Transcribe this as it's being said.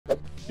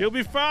You'll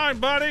be fine,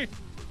 buddy.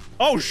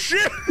 Oh,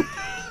 shit.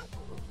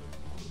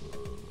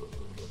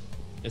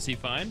 Is he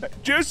fine?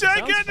 Juicy,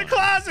 get in the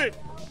closet.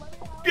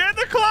 Get in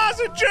the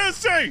closet,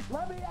 Juicy.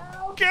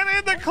 Get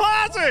in the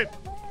closet.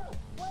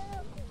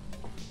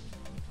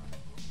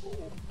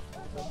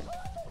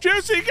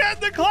 Juicy, get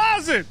in the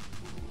closet.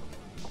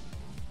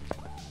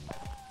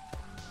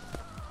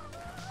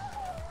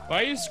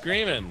 Why are you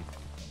screaming?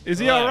 Is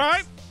he all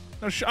right?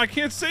 I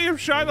can't see him.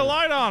 Shine the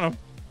light on him.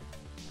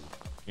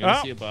 You want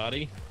to see a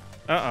body?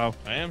 Uh-oh.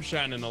 I am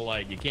shining a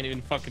light. You can't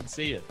even fucking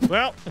see it.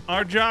 Well,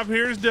 our job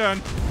here is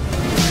done.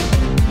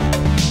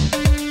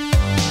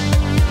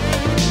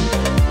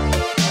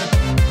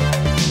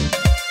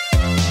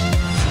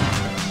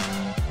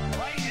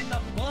 Write in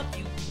the book,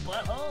 you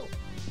butthole.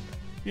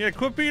 Yeah,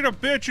 quit being a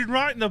bitch and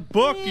write in the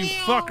book, you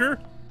fucker.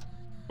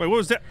 Wait, what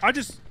was that? I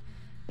just...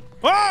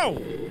 Oh!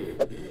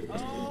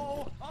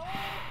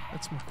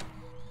 That's my...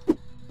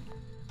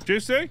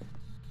 Juicy?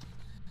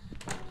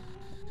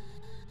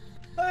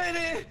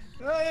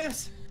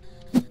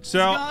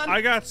 So,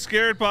 I got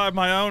scared by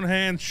my own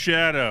hand's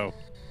shadow.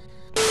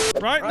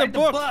 Write in the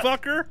book,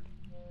 fucker.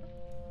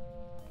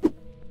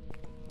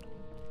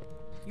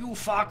 You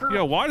fucker.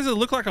 Yo, why does it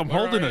look like I'm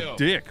holding a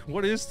dick?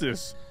 What is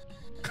this?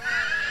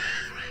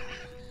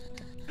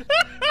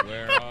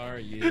 Where are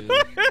you?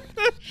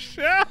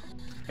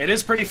 It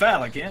is pretty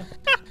phallic, yeah.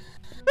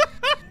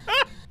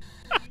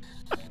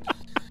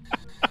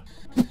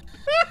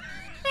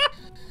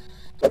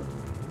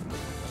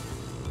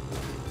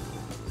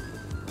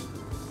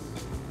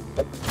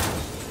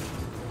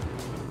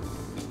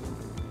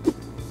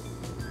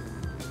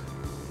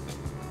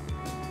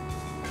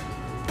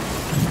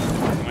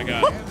 Oh my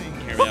god.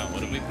 Hear me out. What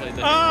did we play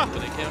the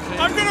campaign?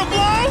 I'm gonna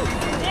blow!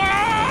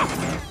 Ah!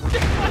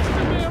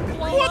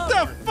 What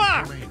the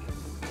fuck?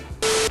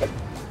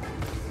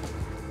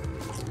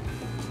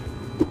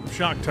 I'm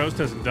shocked Toast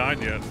hasn't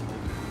died yet.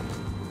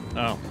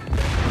 Oh.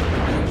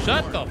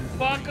 Shut the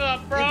fuck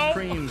up, bro!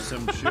 Cream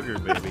some sugar,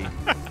 baby.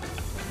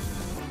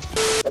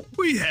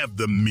 We have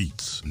the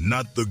meats,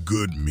 not the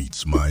good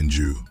meats, mind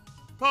you.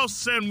 Our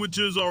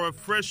sandwiches are a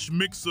fresh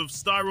mix of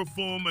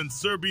styrofoam and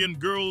Serbian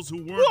girls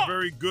who weren't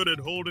very good at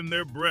holding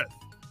their breath.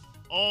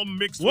 All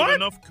mixed with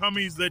enough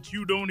cummies that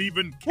you don't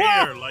even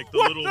care like the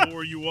little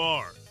whore you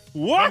are.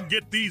 Come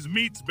get these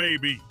meats,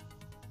 baby.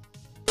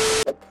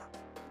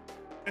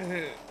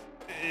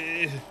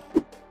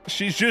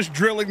 She's just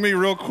drilling me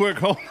real quick.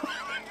 Hold on.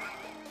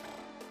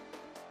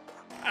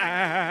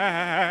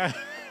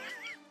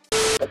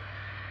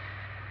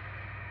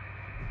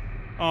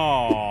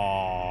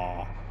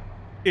 Oh,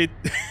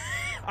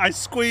 I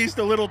squeezed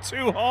a little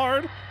too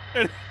hard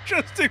and it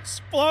just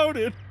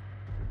exploded.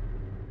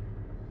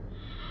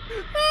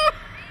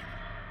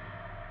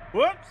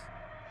 Whoops.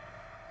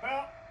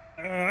 Well,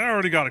 I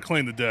already got to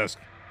clean the desk.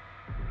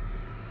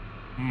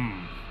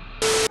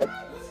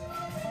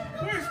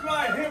 Where's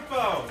my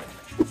hippo?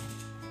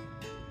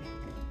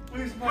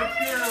 Where's my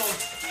girl?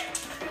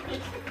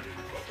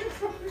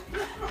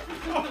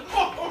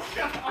 Oh,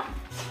 God.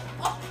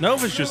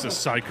 Nova's just a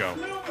psycho.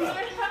 Nova,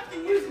 I have to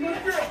use my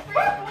girl.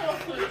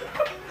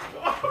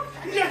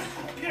 Yes,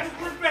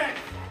 we're back.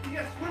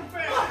 Yes, we're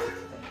back.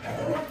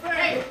 We're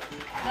back.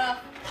 Hey,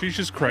 She's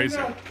just crazy.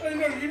 I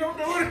know, you don't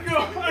know where to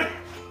go.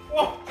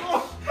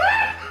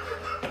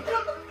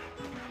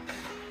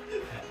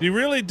 You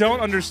really don't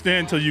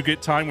understand till you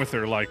get time with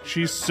her. Like,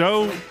 she's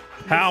so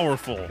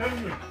powerful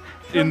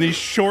in these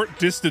short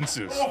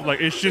distances.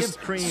 Like, it's just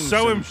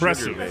so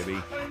impressive. Sugar,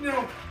 baby. I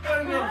know,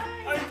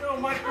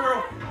 my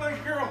girl.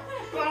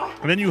 Oh.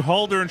 And then you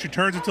hold her and she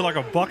turns into like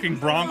a bucking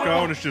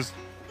bronco and it's just...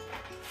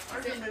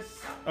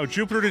 Oh,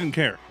 Jupiter didn't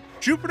care.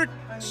 Jupiter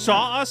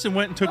saw us and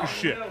went and took a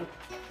shit.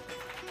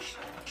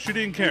 She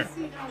didn't care.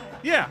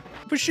 Yeah,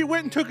 but she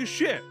went and took a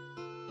shit.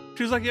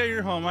 She was like, yeah,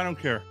 you're home. I don't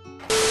care.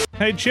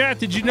 Hey, chat,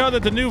 did you know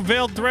that the new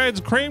Veiled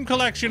Threads Cream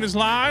collection is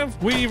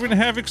live? We even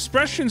have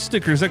expression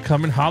stickers that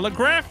come in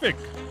holographic.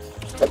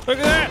 Look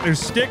at that. There's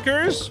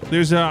stickers.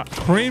 There's a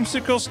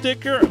creamsicle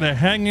sticker. The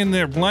hang in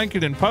there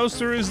blanket and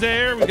poster is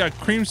there. We got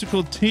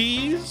creamsicle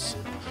tees.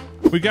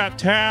 We got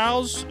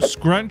towels,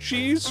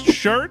 scrunchies,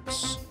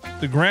 shirts,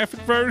 the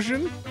graphic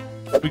version.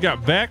 We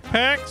got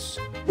backpacks,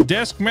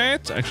 desk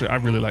mats. Actually, I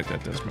really like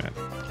that desk mat.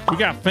 We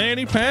got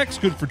fanny packs,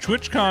 good for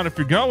TwitchCon if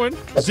you're going.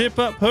 Zip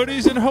up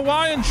hoodies and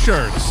Hawaiian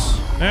shirts.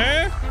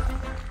 Eh?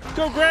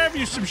 Go grab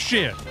you some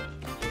shit.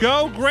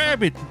 Go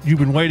grab it. You've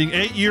been waiting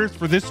 8 years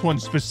for this one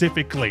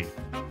specifically.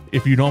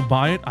 If you don't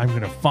buy it, I'm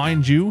going to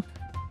find you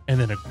and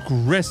then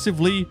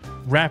aggressively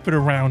wrap it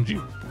around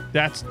you.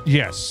 That's,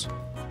 yes.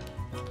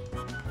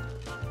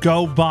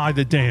 Go buy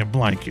the damn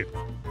blanket.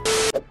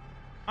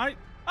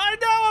 I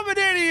know I'm an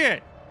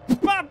idiot.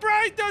 My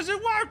brain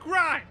doesn't work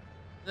right.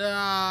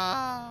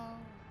 I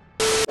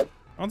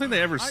don't think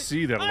they ever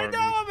see that alert. I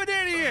know I'm an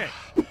idiot.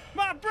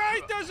 My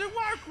brain doesn't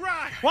work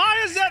right.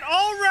 Why is that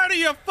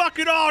already a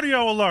fucking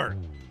audio alert?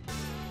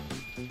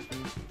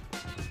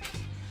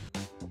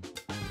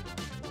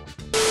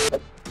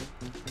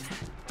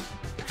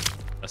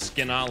 A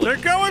skinology. They're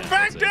going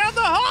back down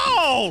the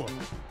hole.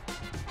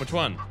 Which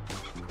one?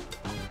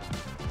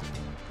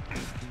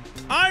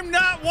 I'm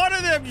not one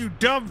of them, you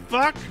dumb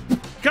fuck.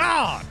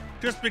 God,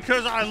 just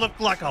because I look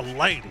like a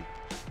lady.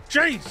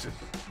 Jesus.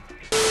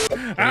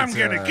 I'm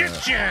gonna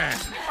get you.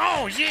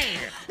 Oh, yeah.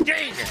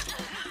 Yeah.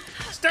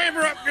 Stab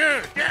her up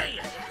good. Yeah.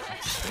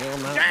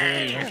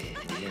 Yeah.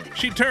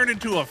 She turned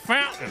into a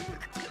fountain.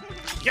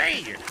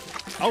 Yeah.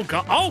 Oh,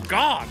 God. Oh,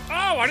 God.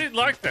 Oh, I didn't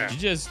like that.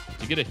 Did you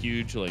get a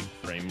huge, like,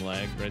 frame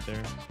lag right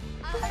there?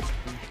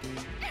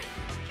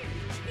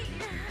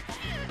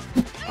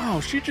 Oh,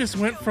 she just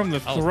went from the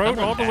throat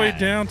all the way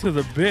down to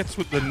the bits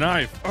with the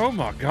knife. Oh,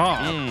 my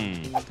God.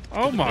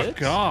 Oh, my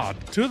God.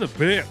 To the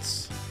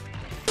bits.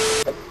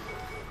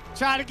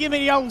 Try to give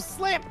me the old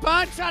slip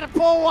punch. Try to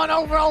pull one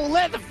over old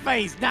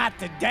Leatherface. Not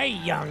today,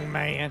 young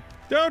man.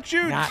 Don't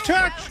you Not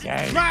touch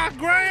today. my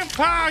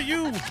grandpa,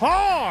 you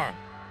whore!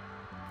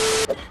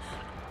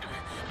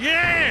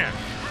 Yeah!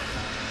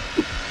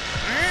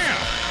 Yeah!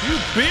 You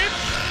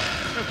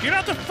bitch! Now get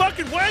out the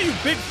fucking way, you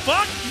big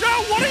fuck!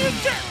 No, what are you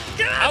doing?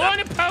 Get out! I want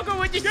to poke her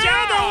with the Get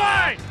out of the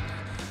way!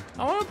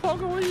 I want to poke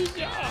her with the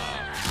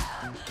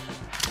jaw.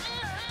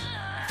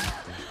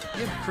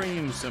 Give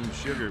CrReaM some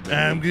sugar, baby.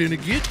 I'm gonna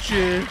get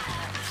you.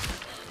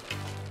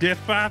 Death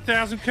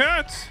 5,000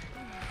 cuts.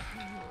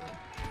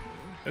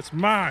 That's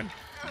mine.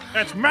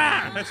 That's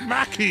mine. That's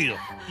my kill.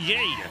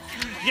 Yeah.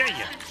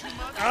 Yeah.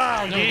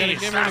 Oh, No, yeah. we gotta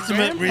give her to Slice him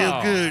up real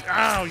Grandpa. good.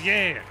 Oh,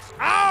 yeah.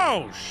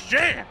 Oh,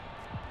 shit.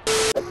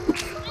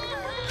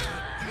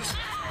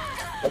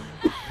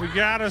 We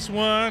got us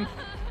one.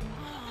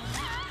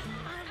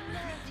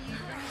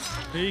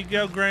 Here you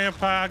go,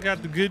 Grandpa. I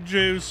got the good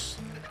juice.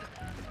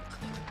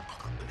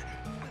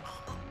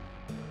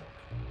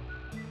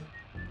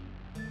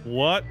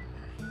 What?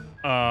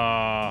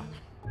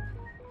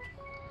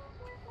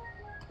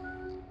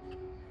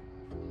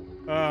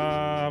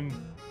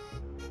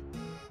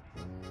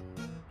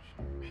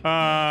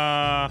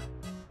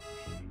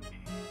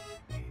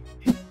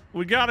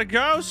 We got a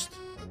ghost?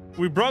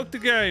 We broke the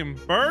game.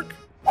 Burke?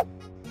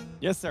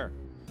 Yes, sir.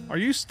 Are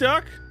you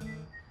stuck?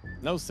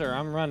 No, sir.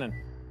 I'm running.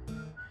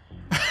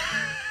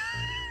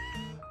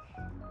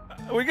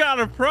 We got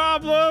a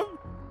problem?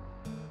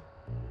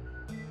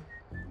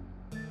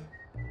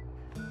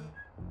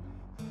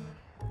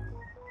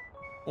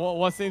 Well,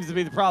 what seems to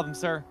be the problem,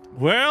 sir?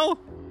 Well,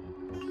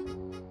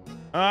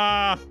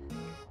 I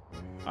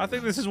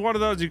think this is one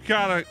of those you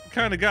kind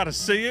of got to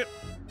see it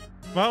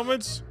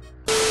moments.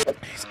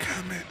 He's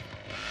coming.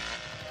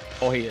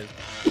 Oh, he is.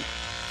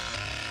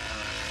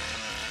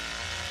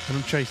 Let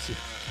him chase you.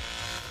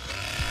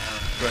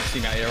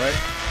 Rushing out here, right?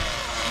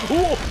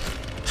 Ooh.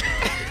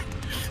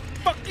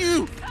 Fuck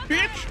you,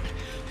 bitch.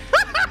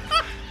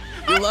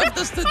 You left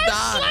us to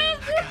die.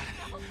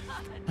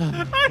 I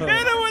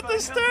hit him with the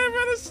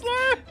stamina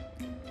slam.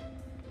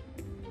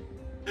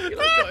 You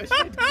got his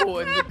head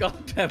caught in the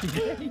goddamn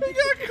game. He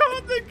got caught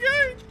in the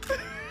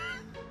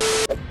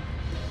game.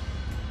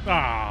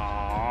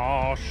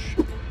 Oh,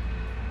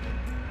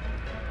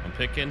 I'm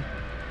picking.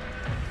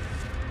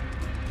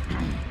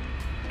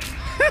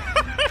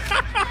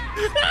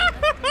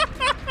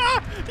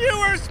 You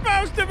were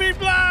supposed to be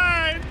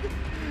blind.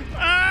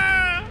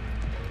 Ah.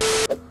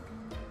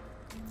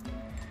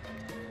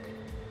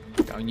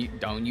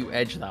 Don't you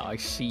edge that. I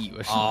see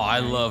you. Oh, I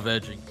love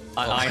edging.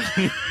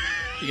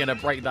 You're gonna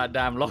break that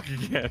damn lock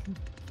again.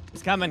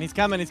 He's coming. He's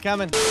coming. He's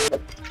coming.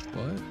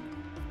 What?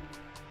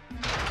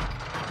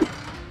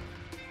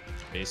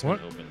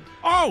 Basement open.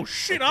 Oh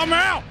shit! I'm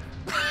out.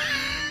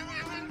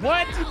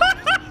 What? Did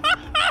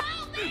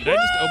I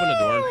just open a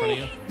door in front of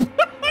you?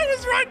 I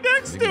was right I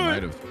next think you to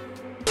might it.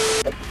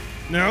 have.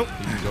 Nope.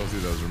 You can go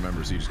through those,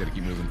 remember, so you just gotta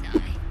keep moving.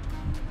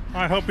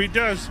 I hope he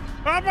does.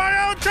 On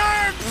my own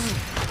terms.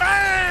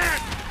 Ah!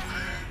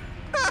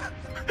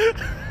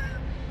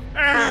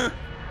 Ah!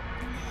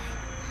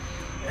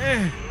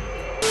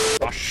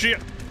 Oh shit!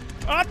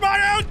 On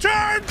my own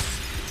terms.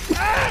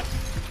 Ah!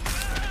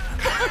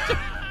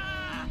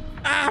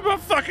 Ah, my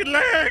fucking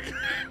leg!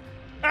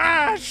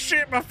 Ah,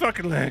 shit, my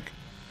fucking leg!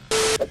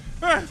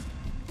 Ah!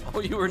 Oh,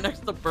 you were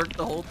next to Burke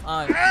the whole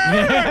time.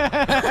 Yeah!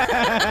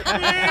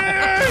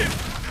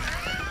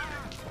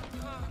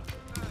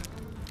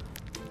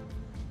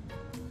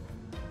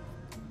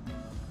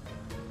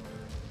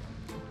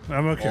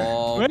 I'm okay.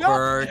 Oh,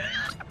 Burke.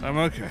 I'm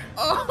okay.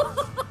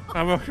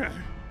 I'm okay.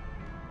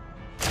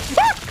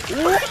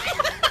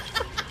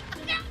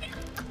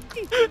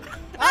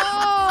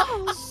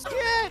 Oh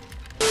shit!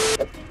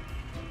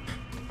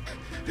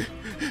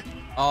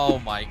 Oh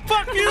my.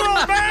 Fuck you,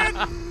 old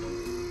man!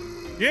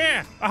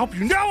 Yeah, I hope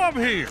you know I'm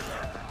here.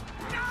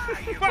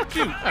 Fuck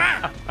you!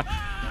 Ah!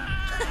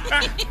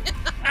 Ah!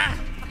 Ah!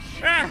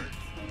 Ah!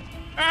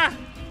 Ah!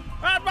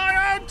 On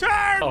my own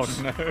terms! Oh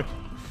no!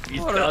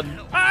 He's done.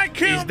 I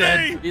killed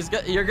me!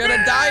 You're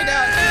gonna die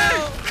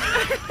now.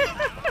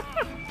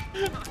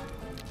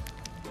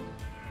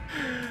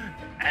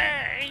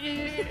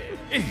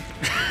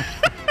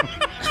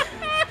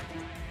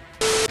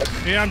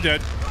 Yeah, I'm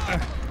dead.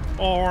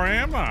 Or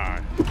am I?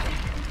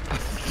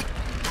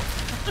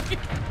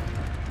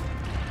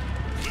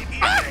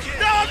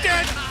 No, I'm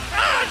dead!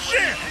 Ah,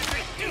 shit!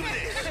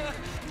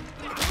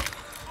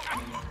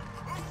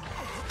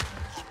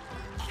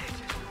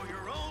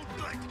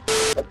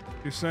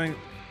 You're saying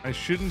I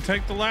shouldn't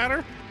take the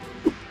ladder?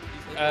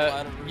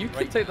 You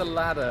could take the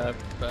ladder,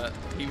 but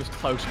he was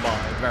close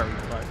by, very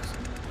close.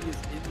 He is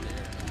in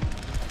there.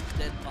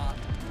 Dead body.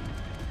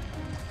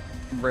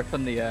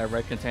 Ripping the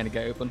red container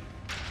gate open.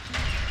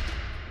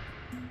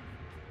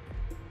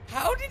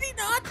 How did he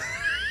not?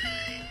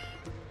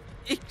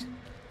 You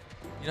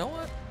know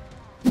what?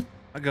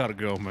 I gotta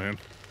go, man.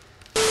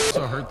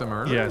 So hurt the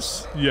murderer?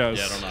 Yes, yes.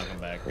 Yeah, don't knock him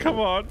back. Come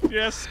on,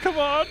 yes, come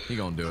on. He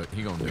gonna do it.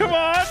 He gonna do Come it.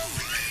 on.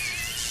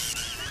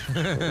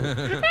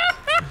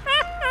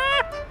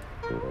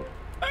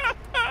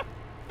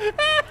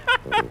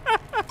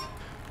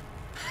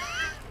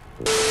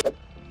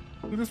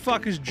 Who the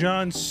fuck is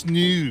John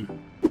Snoo?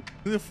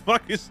 Who the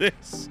fuck is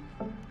this?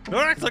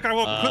 Don't act like I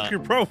won't click your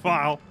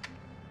profile.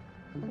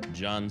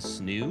 John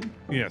Snoo?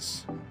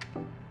 Yes.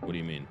 What do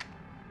you mean?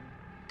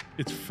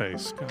 It's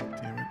face.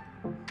 God damn it.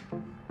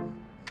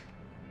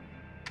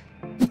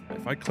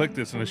 If I click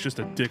this and it's just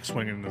a dick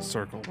swinging in a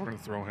circle, we're gonna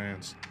throw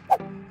hands.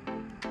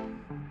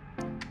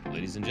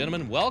 Ladies and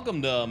gentlemen,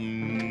 welcome to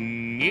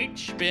Meat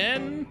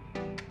Spin.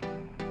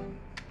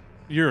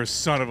 You're a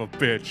son of a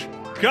bitch.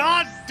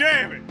 God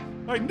damn it!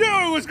 I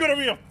knew it was gonna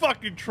be a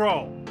fucking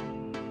troll.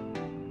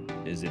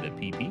 Is it a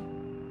pee-pee?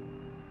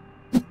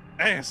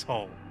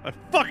 Asshole. I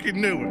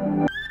fucking knew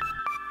it.